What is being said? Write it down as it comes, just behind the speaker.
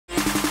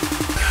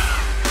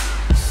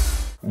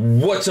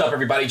What's up,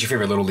 everybody? It's your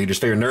favorite little leader's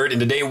favorite nerd, and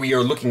today we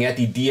are looking at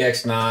the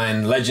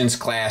DX9 Legends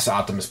class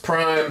Optimus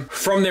Prime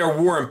from their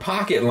War and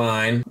Pocket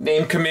line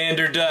named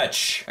Commander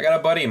Dutch. I got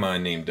a buddy of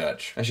mine named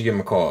Dutch. I should give him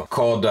a call.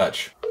 Call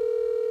Dutch.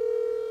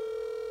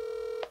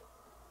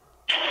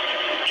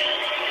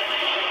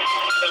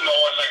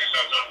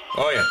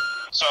 Oh yeah.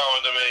 So I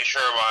wanted to make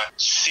sure my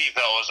seatbelt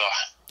was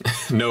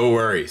on. No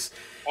worries.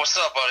 What's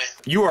up, buddy?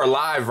 You are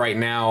live right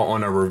now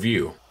on a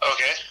review.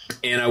 Okay.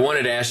 And I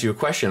wanted to ask you a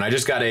question. I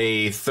just got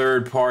a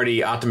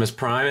third-party Optimus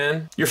Prime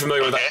in. You're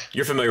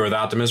familiar with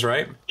Optimus,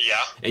 right? Yeah.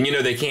 And you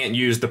know they can't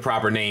use the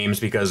proper names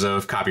because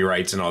of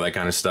copyrights and all that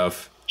kind of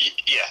stuff.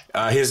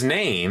 Yeah. His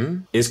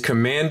name is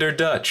Commander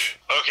Dutch.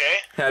 Okay.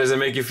 How does it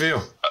make you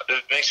feel?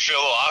 It makes me feel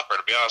a little awkward,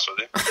 to be honest with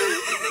you.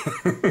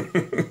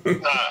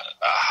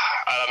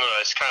 I don't know.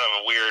 It's kind of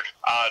a weird,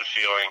 odd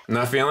feeling.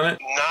 Not feeling it?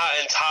 Not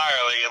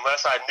entirely,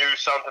 unless I knew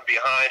something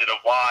behind it of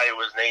why it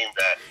was named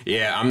that.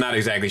 Yeah, I'm not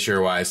exactly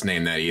sure why it's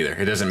named that either.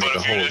 It doesn't make a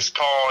whole... But if you're just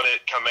calling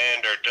it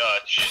Commander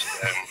Dutch,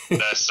 then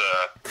that's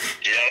a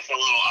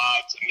little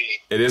odd to me.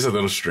 It is a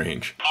little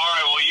strange. All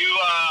right, well,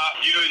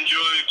 you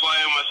enjoy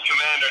playing with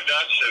Commander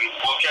Dutch, and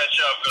we'll catch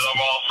up because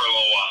I'm off for a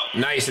little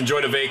while. Nice. Enjoy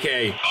the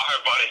vacay. All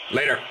right, buddy.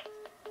 Later.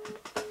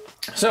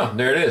 So,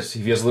 there it is.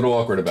 He feels a little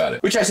awkward about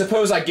it, which I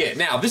suppose I get.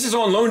 Now, this is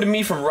on loan to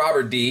me from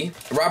Robert D.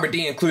 Robert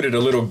D included a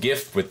little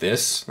gift with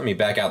this. Let me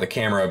back out the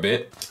camera a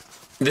bit.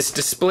 This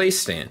display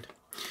stand.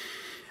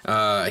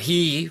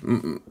 He,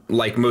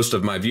 like most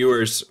of my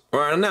viewers,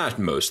 or not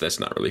most, that's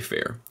not really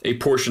fair, a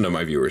portion of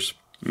my viewers,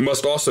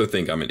 must also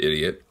think I'm an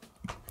idiot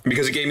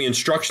because it gave me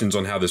instructions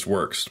on how this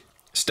works.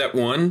 Step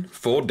 1,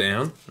 fold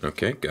down.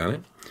 Okay, got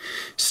it.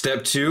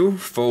 Step 2,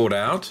 fold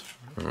out.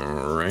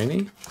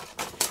 Alrighty.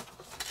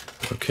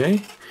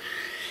 Okay.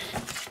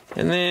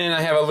 And then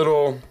I have a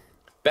little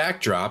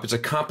backdrop. It's a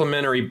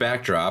complimentary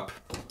backdrop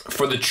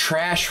for the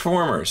trash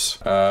formers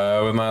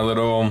with my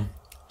little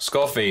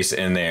Skullface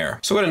in there.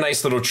 So what a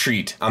nice little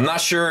treat. I'm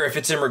not sure if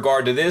it's in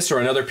regard to this or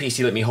another piece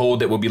he let me hold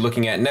that we'll be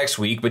looking at next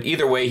week, but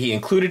either way he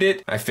included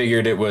it. I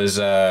figured it was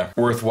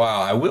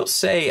worthwhile. I will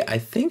say, I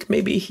think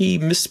maybe he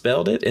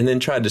misspelled it and then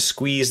tried to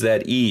squeeze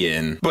that E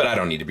in, but I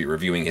don't need to be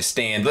reviewing his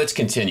stand. Let's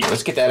continue.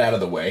 Let's get that out of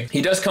the way.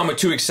 He does come with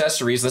 2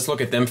 accessories. Let's look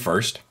at them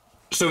first.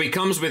 So he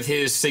comes with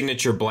his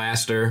signature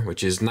blaster,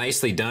 which is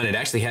nicely done. It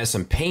actually has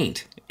some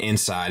paint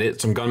inside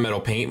it, some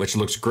gunmetal paint, which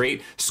looks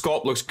great.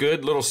 Sculpt looks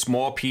good, little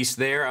small piece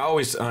there. I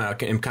always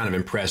am kind of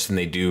impressed when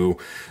they do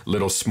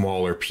little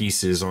smaller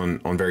pieces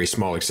on very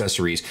small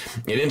accessories.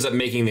 It ends up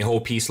making the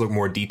whole piece look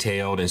more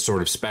detailed and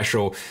sort of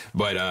special,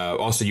 but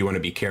also you want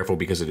to be careful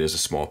because it is a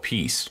small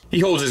piece.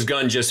 He holds his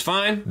gun just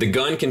fine. The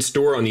gun can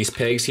store on these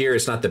pegs here.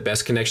 It's not the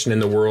best connection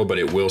in the world, but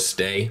it will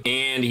stay.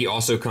 And he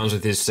also comes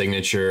with his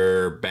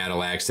signature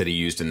battle axe that he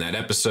used in that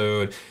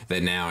episode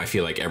that now I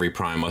feel like every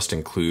Prime must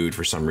include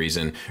for some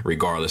reason,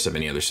 regardless of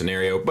any other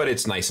scenario, but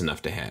it's nice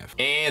enough to have.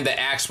 And the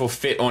axe will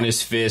fit on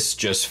his fist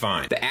just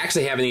fine. The axe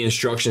they have in the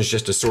instructions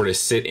just to sort of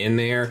sit in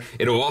there.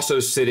 It'll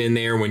also sit in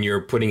there when you're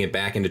putting it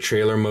back into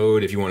trailer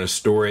mode if you want to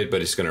store it,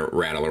 but it's going to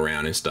rattle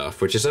around and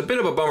stuff, which is a bit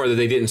of a bummer that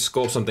they didn't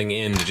sculpt something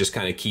in to just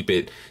kind of keep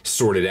it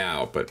sorted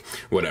out, but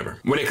whatever.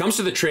 When it comes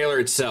to the trailer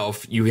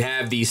itself, you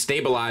have these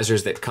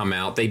stabilizers that come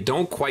out. They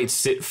don't quite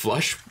sit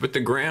flush with the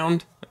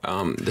ground.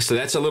 So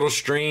that's a little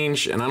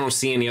strange, and I don't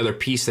see any other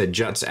piece that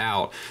juts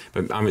out,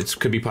 but it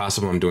could be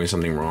possible I'm doing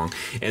something wrong.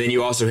 And then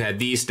you also had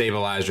these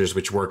stabilizers,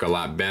 which work a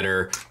lot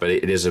better, but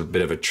it is a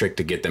bit of a trick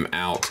to get them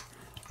out.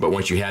 But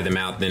once you have them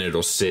out, then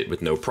it'll sit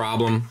with no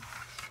problem.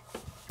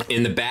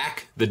 In the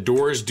back, the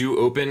doors do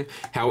open.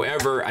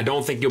 However, I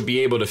don't think you'll be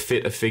able to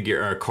fit a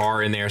figure or a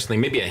car in there.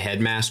 Something, maybe a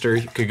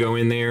headmaster could go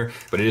in there,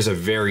 but it is a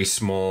very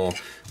small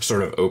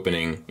sort of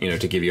opening, you know,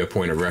 to give you a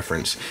point of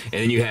reference. And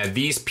then you have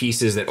these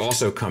pieces that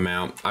also come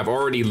out. I've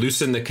already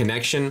loosened the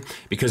connection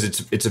because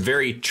it's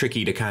very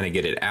tricky to kind of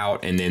get it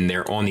out. And then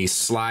they're on these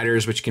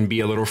sliders, which can be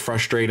a little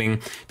frustrating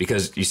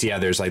because you see how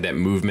there's like that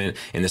movement,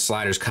 and the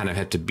sliders kind of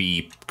have to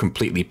be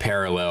completely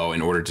parallel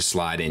in order to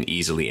slide in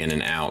easily in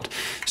and out.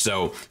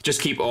 So just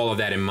keep all of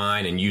that in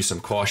mind and use some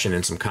caution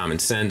and some common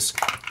sense.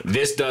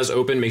 This does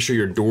open. Make sure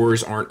your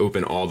doors aren't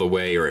open all the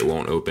way or it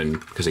won't open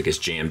because it gets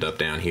jammed up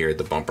down here at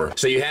the bumper.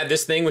 So you have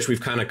this thing, which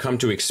we've kind of come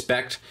to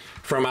expect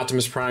from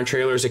Optimus Prime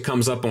trailers. It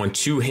comes up on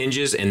 2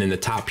 hinges, and then the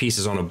top piece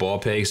is on a ball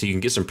peg, so you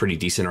can get some pretty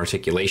decent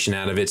articulation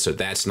out of it, so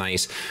that's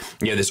nice.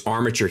 You have this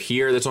armature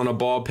here that's on a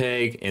ball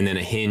peg, and then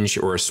a hinge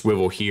or a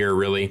swivel here,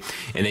 really.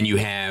 And then you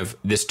have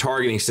this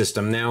targeting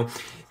system. Now,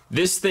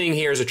 this thing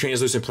here is a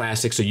translucent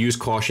plastic, so use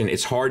caution.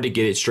 It's hard to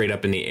get it straight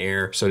up in the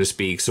air, so to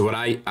speak. So what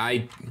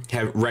I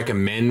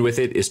recommend with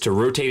it is to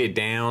rotate it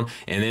down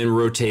and then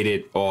rotate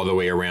it all the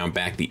way around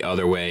back the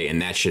other way,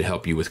 and that should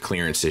help you with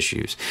clearance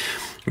issues.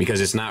 Because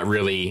it's not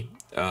really,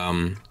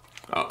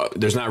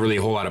 there's not really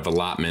a whole lot of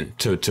allotment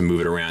to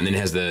move it around. Then it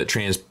has the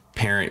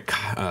transparent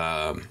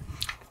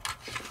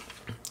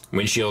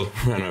windshield.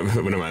 I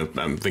don't know,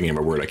 I'm thinking of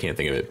a word, I can't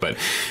think of it, but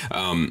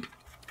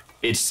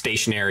it's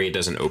stationary, it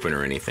doesn't open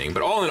or anything.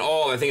 But all in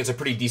all, I think it's a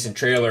pretty decent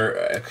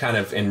trailer, kind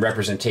of in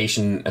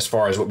representation as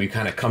far as what we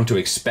kind of come to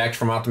expect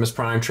from Optimus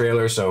Prime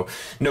trailer, so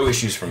no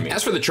issues from me.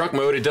 As for the truck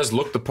mode, it does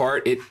look the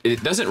part.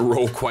 It doesn't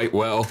roll quite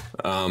well,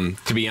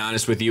 to be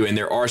honest with you, and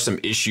there are some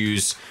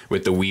issues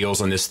with the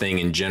wheels on this thing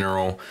in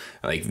general.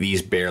 Like,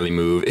 these barely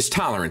move. It's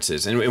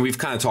tolerances, and we've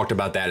kind of talked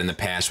about that in the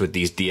past with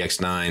these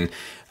DX9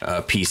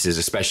 pieces,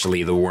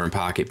 especially the War and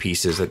Pocket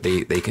pieces, that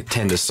they can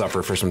tend to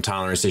suffer for some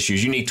tolerance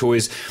issues. Unique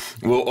Toys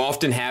will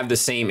often have the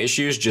same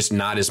issues, just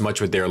not as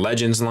much with their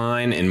Legends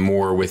line and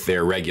more with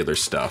their regular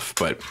stuff.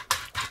 But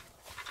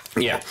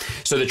yeah,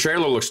 so the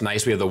trailer looks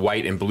nice. We have the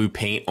white and blue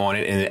paint on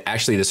it, and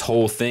actually this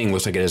whole thing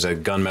looks like it has a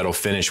gunmetal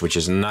finish, which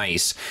is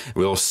nice.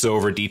 Little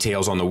silver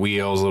details on the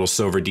wheels, little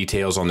silver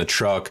details on the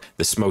truck,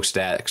 the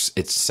smokestacks,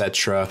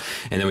 etc.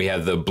 And then we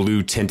have the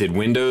blue tinted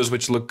windows,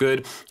 which look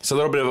good. It's a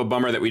little bit of a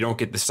bummer that we don't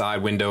get the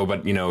side window,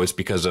 but you know, it's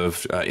because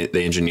of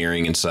the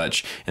engineering and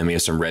such. And we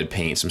have some red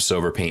paint, some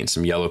silver paint,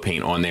 some yellow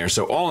paint on there.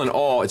 So all in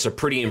all, it's a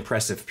pretty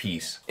impressive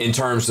piece in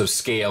terms of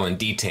scale and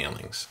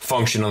detailings.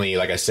 Functionally,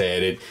 like I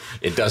said,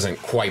 it doesn't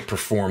quite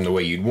perform the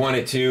way you'd want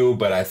it to,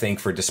 but I think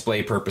for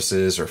display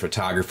purposes or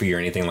photography or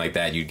anything like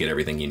that, you'd get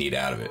everything you need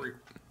out of it.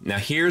 Now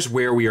here's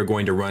where we are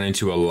going to run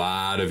into a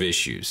lot of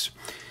issues.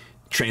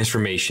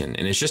 Transformation,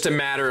 and it's just a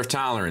matter of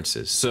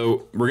tolerances.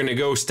 So we're going to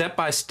go step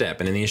by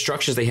step, and in the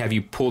instructions they have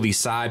you pull these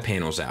side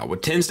panels out.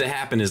 What tends to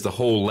happen is the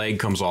whole leg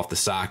comes off the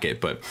socket,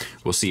 but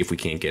we'll see if we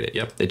can't get it.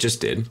 Yep, it just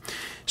did.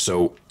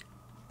 So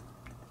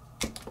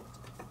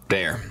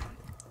there.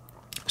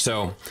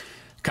 So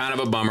kind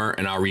of a bummer,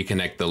 and I'll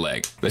reconnect the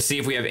leg. Let's see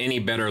if we have any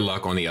better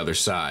luck on the other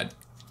side.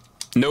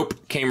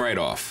 Nope, came right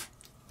off.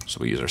 So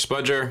we'll use our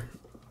spudger.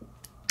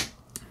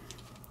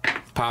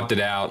 Popped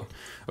it out,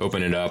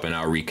 open it up, and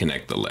I'll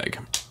reconnect the leg.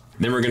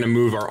 Then we're gonna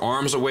move our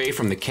arms away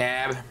from the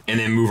cab, and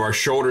then move our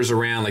shoulders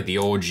around like the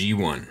old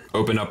G1.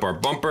 Open up our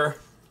bumper.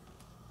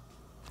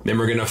 Then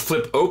we're gonna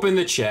flip open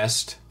the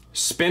chest,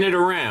 spin it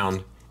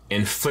around,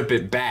 and flip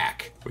it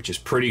back, which is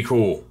pretty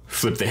cool.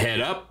 Flip the head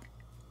up,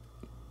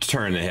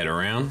 turn the head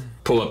around,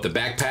 pull up the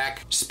backpack,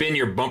 spin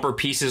your bumper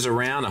pieces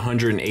around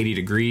 180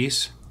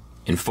 degrees,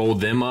 and fold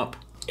them up.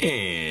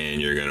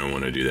 And you're gonna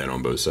wanna do that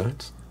on both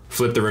sides.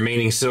 Flip the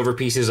remaining silver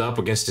pieces up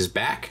against his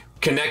back,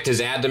 connect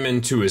his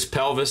abdomen to his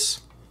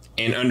pelvis,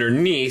 and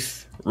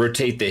underneath,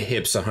 rotate the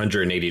hips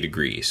 180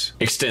 degrees.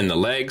 Extend the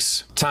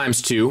legs,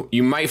 ×2.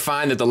 You might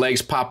find that the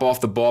legs pop off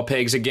the ball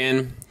pegs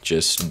again,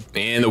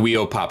 and the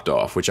wheel popped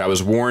off, which I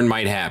was warned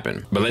might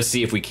happen. But let's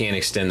see if we can't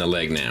extend the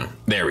leg now.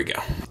 There we go.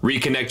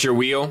 Reconnect your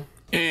wheel,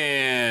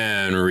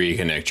 and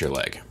reconnect your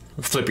leg.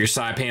 Flip your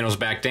side panels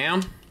back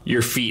down,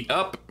 your feet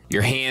up,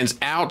 your hands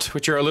out,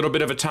 which are a little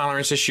bit of a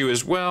tolerance issue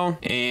as well,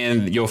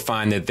 and you'll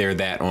find that they're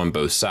that on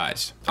both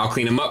sides. I'll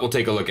clean them up, we'll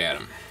take a look at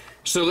them.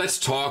 So let's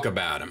talk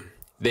about them.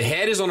 The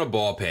head is on a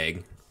ball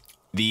peg.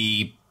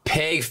 The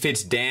peg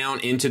fits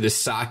down into the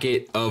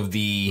socket of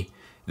the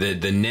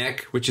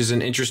neck, which is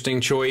an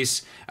interesting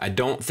choice. I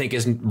don't think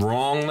is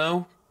wrong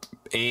though.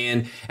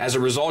 And as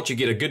a result, you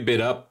get a good bit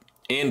up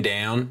and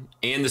down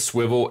and the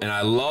swivel. And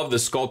I love the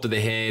sculpt of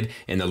the head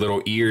and the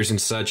little ears and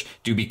such.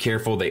 Do be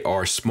careful, they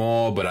are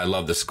small, but I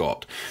love the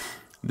sculpt.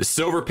 The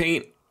silver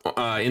paint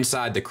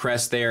inside the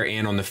crest there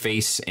and on the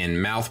face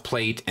and mouth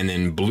plate, and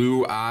then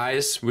blue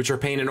eyes which are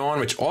painted on,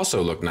 which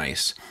also look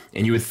nice.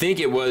 And you would think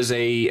it was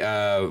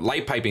a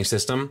light piping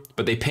system,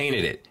 but they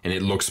painted it and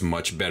it looks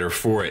much better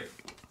for it.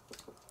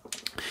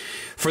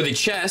 For the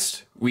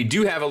chest, we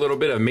do have a little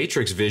bit of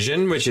matrix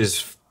vision, which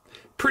is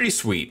pretty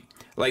sweet.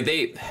 Like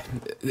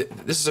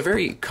this is a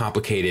very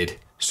complicated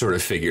sort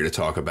of figure to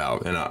talk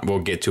about, and we'll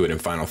get to it in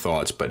final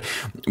thoughts. But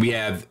we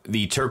have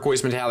the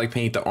turquoise metallic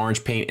paint, the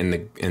orange paint,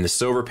 and the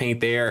silver paint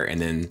there, and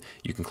then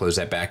you can close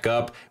that back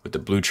up with the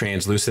blue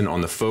translucent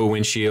on the faux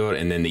windshield,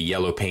 and then the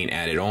yellow paint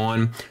added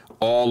on.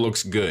 All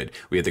looks good.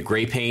 We have the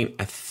gray paint,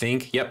 I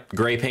think, yep,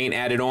 gray paint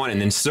added on,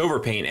 and then silver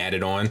paint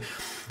added on.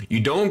 You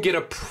don't get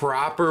a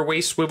proper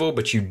waist swivel,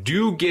 but you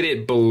do get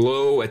it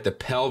below at the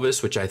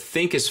pelvis, which I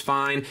think is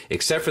fine,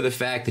 except for the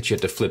fact that you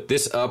have to flip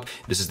this up.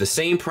 This is the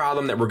same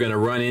problem that we're going to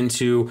run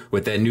into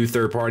with that new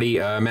third-party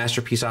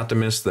Masterpiece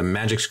Optimus, the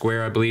Magic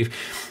Square, I believe,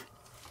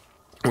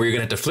 where you're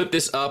going to have to flip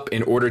this up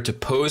in order to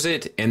pose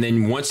it, and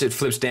then once it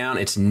flips down,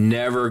 it's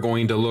never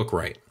going to look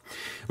right,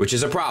 which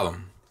is a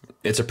problem.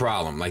 It's a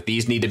problem. Like,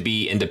 these need to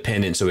be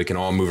independent so it can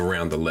all move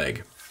around the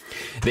leg.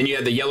 Then you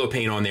have the yellow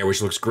paint on there,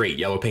 which looks great.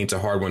 Yellow paint's a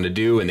hard one to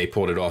do, and they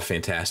pulled it off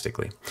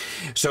fantastically.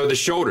 So the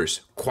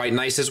shoulders, quite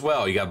nice as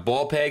well. You got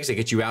ball pegs that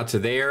get you out to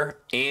there,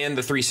 and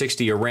the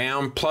 360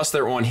 around, plus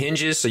they're on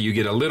hinges, so you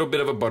get a little bit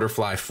of a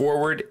butterfly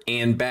forward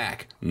and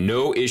back.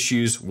 No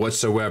issues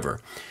whatsoever.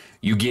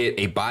 You get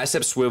a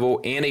bicep swivel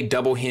and a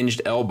double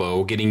hinged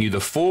elbow, getting you the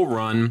full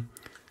run,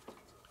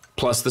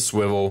 plus the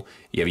swivel.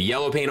 You have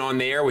yellow paint on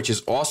there, which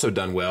is also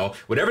done well.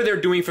 Whatever they're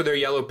doing for their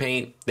yellow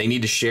paint, they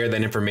need to share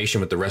that information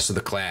with the rest of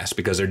the class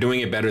because they're doing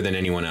it better than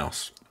anyone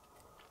else.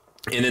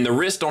 And then the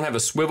wrists don't have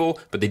a swivel,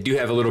 but they do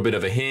have a little bit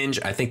of a hinge.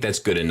 I think that's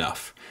good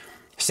enough.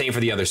 Same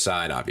for the other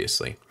side,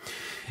 obviously.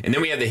 And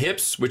then we have the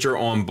hips, which are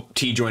on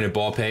T-jointed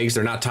ball pegs.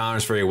 They're not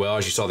toleranced very well.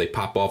 As you saw, they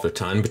pop off a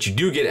ton, but you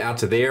do get out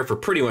to there for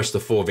pretty much the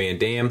full Van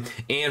Damme,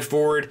 and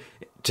forward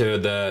to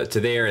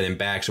there and then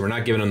back. So we're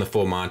not giving them the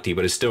full Monty,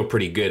 but it's still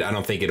pretty good. I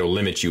don't think it'll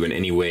limit you in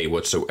any way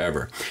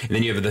whatsoever. And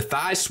then you have the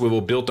thigh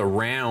swivel built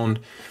around.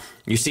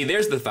 You see,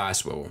 there's the thigh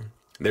swivel.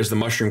 There's the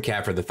mushroom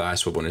cap for the thigh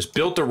swivel, and it's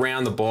built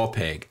around the ball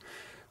peg.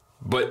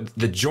 But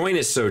the joint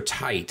is so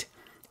tight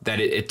that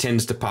it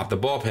tends to pop the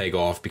ball peg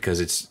off because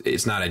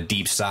it's not a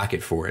deep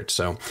socket for it.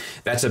 So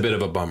that's a bit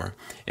of a bummer.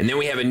 And then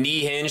we have a knee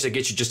hinge that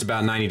gets you just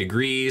about 90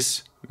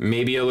 degrees,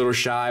 maybe a little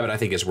shy, but I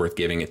think it's worth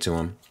giving it to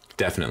them,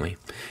 definitely.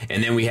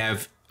 And then we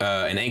have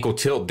an ankle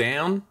tilt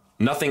down,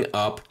 nothing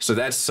up, so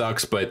that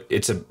sucks, but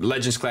it's a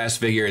Legends class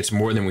figure. It's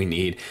more than we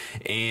need.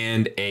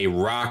 And a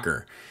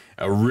rocker.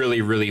 A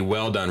really, really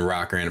well done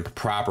rocker, and a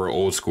proper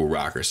old school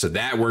rocker. So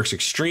that works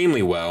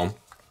extremely well.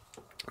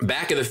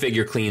 Back of the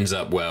figure cleans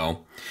up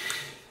well.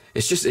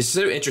 It's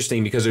so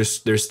interesting because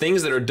there's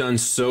things that are done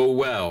so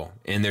well,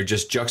 and they're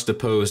just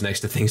juxtaposed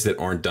next to things that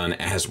aren't done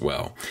as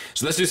well.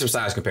 So let's do some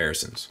size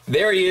comparisons.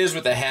 There he is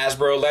with the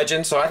Hasbro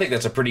Legend, so I think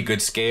that's a pretty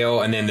good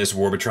scale. And then this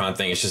Warbitron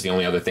thing is just the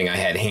only other thing I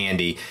had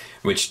handy,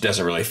 which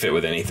doesn't really fit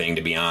with anything,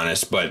 to be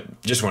honest,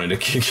 but just wanted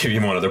to give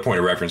you one other point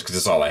of reference because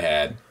it's all I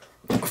had.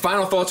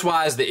 Final thoughts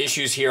wise, the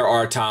issues here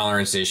are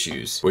tolerance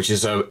issues, which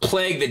is a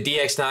plague that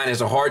DX9 has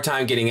a hard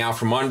time getting out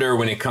from under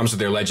when it comes to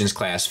their Legends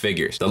class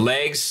figures. The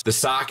legs, the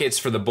sockets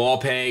for the ball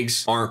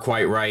pegs aren't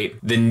quite right.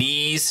 The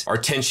knees are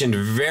tensioned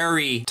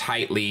very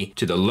tightly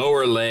to the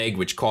lower leg,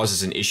 which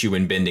causes an issue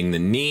in bending the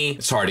knee.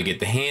 It's hard to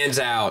get the hands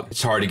out.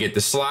 It's hard to get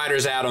the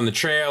sliders out on the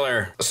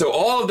trailer. So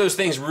all of those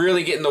things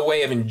really get in the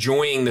way of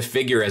enjoying the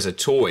figure as a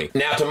toy.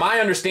 Now, to my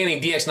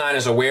understanding, DX9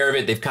 is aware of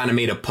it. They've kind of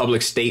made a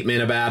public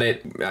statement about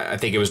it. I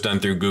think it was done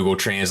through Google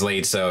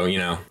Translate, so, you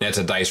know, that's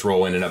a dice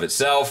roll in and of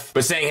itself.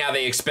 But saying how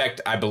they expect,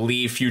 I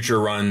believe, future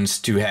runs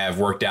to have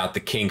worked out the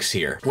kinks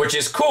here, which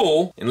is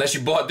cool, unless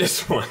you bought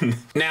this one.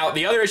 Now,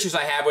 the other issues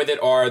I have with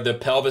it are the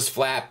pelvis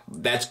flap.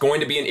 That's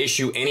going to be an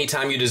issue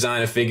anytime you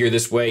design a figure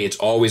this way. It's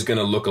always going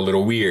to look a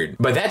little weird.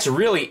 But that's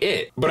really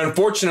it. But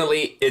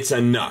unfortunately, it's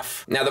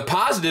enough. Now, the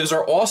positives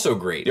are also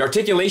great. The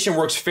articulation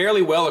works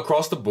fairly well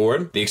across the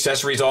board. The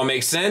accessories all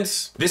make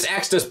sense. This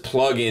axe does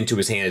plug into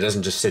his hand. It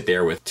doesn't just sit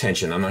there with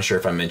tension. I'm not sure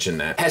if I mentioned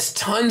that. Has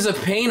tons of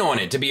paint on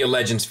it to be a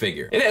Legends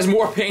figure. It has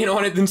more paint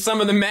on it than some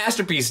of the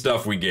Masterpiece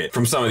stuff we get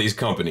from some of these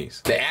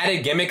companies. The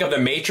added gimmick of the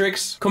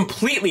Matrix,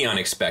 completely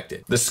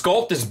unexpected. The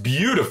sculpt is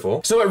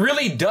beautiful, so it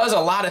really does a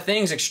lot of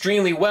things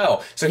extremely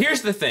well. So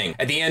here's the thing,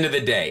 at the end of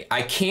the day,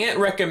 I can't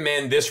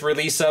recommend this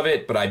release of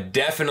it, but I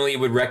definitely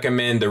would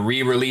recommend the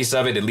re-release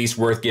of it, at least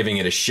worth giving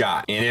it a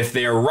shot. And if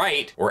they're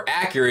right or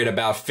accurate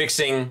about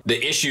fixing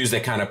the issues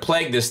that kind of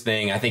plague this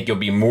thing, I think you'll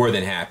be more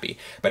than happy.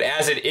 But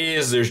as it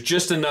is, there's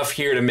just enough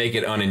here to make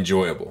it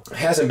unenjoyable. It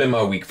hasn't been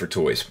my week for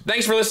toys.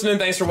 Thanks for listening.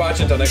 Thanks for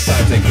watching. Until next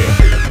time, take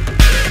care.